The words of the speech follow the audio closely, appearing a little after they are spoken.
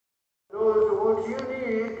knows what you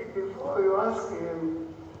need before you ask him.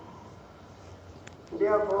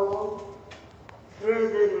 Therefore, pray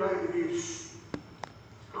then like this.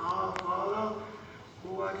 Our Father,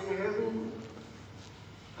 who art in heaven,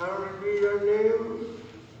 hallowed be thy name.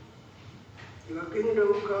 Your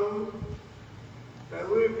kingdom come, thy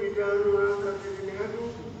will be done on earth as it is in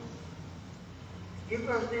heaven. Give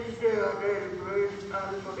us this day our daily bread,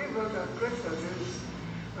 and forgive us our trespasses,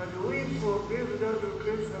 as we forgive those who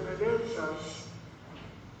trespass against us.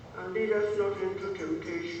 And lead us not into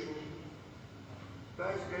temptation,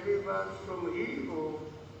 but deliver us from evil.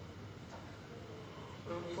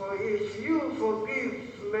 For if you forgive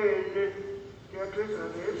men their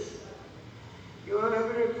trespasses, your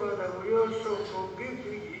heavenly Father will also forgive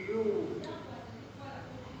you.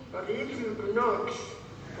 But if you do not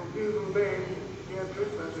forgive men their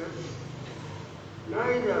trespasses,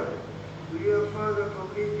 neither will your Father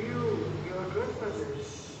forgive you your trespasses.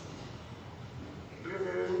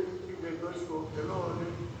 Brethren, in the gospel of the Lord.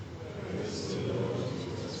 Praise to the Lord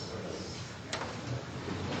Jesus Christ.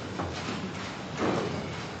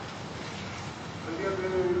 And dear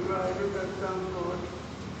brethren in Christ, let us thank God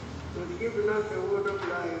who has given us the word of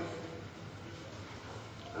life.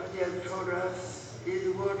 As he has told us, his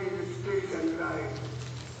word is spirit and life.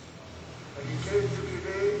 And he tells you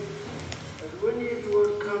today that when his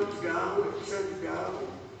word comes down, it sends down,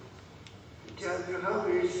 it has to have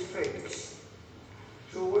its effects.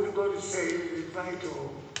 So what God says is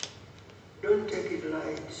vital. Don't take it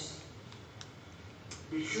light.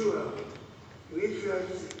 Be sure,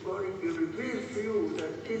 if God reveals to you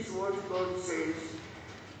that this is what God says,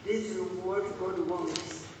 this is what God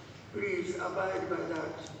wants, please abide by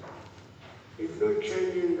that. It's not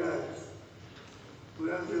changing that. We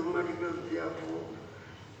have the Almighty God, therefore,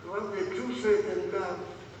 to have the true faith and love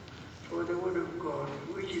for the Word of God,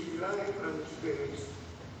 which is life and spirit.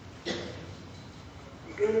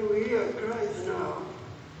 Again, we hear Christ now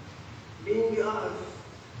being asked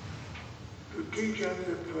to teach us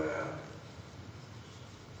the prayer.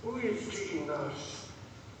 Who is teaching us?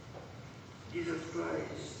 Jesus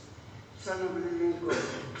Christ, Son of the living God,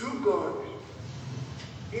 true God.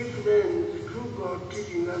 If then the true God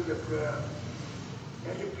teaching us the prayer,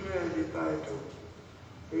 that prayer is vital.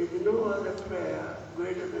 There is no other prayer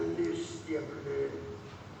greater than this, dear brethren.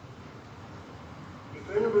 If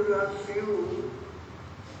anybody asks you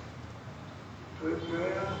for a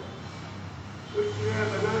prayer, which prayer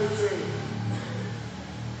can I say?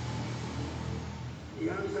 The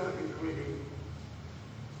answer is ready.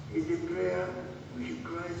 It's the prayer which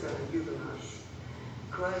Christ has given us.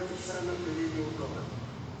 Christ, the Son of the living God.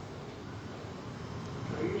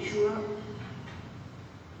 Are you sure?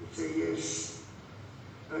 You say yes.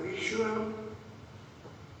 Are you sure?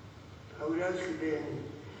 I will ask you then,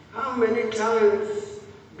 how many times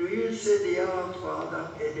do you say the Our Father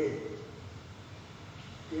a day?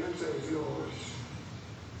 The answer is yours.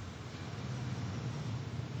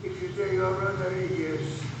 If you say your rosary,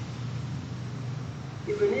 yes.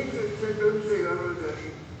 Even if you say don't say your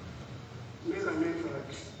rosary, make an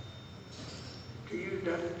effort to use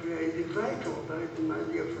that prayer. It is vital, my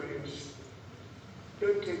dear friends.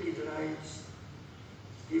 Don't take it light.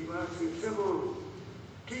 If asking someone,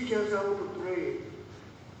 teach us how to pray.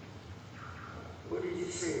 What did he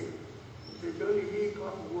say? He said, don't heap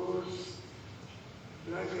up words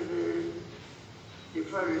like the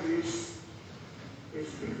Pharisees. They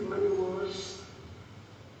speak many words,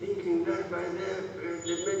 thinking that by the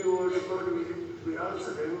many words God will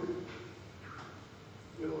answer them.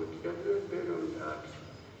 No, it doesn't depend on that.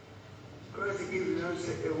 Christ gives us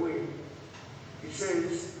a way. He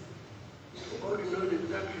says, God knows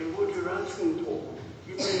exactly what you're asking for,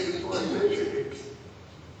 even before I mention it,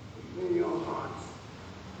 in your heart.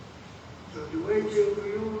 So the waiting for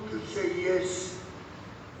you to say, yes,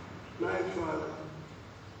 my Father,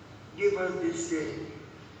 give us this day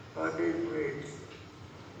our daily bread.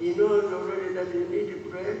 He knows already that you need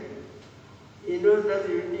bread. He knows that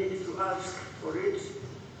you need to ask for it.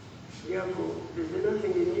 Therefore, there's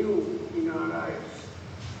nothing new in our lives.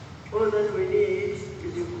 All that we need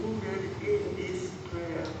is included in this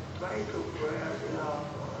prayer, vital prayer in our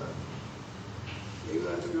Father. Give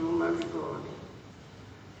us the Almighty God,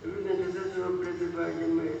 through the intercession of Blessed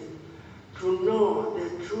Virgin Mary, to know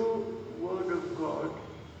the true Word of God.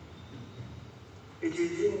 It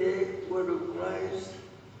is in the Word of Christ,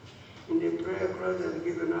 in the prayer Christ has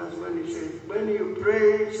given us when he says, when you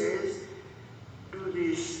pray, he says, do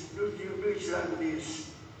this, do it like this.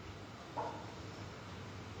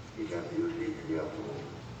 He has used it therefore.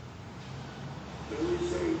 When we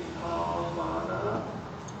say, our Father,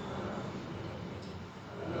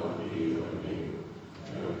 hallowed be your name,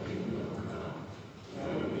 your kingdom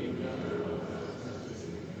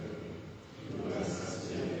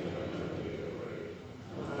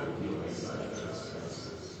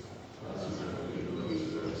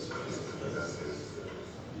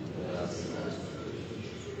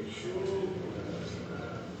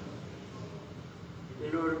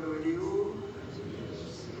The Lord be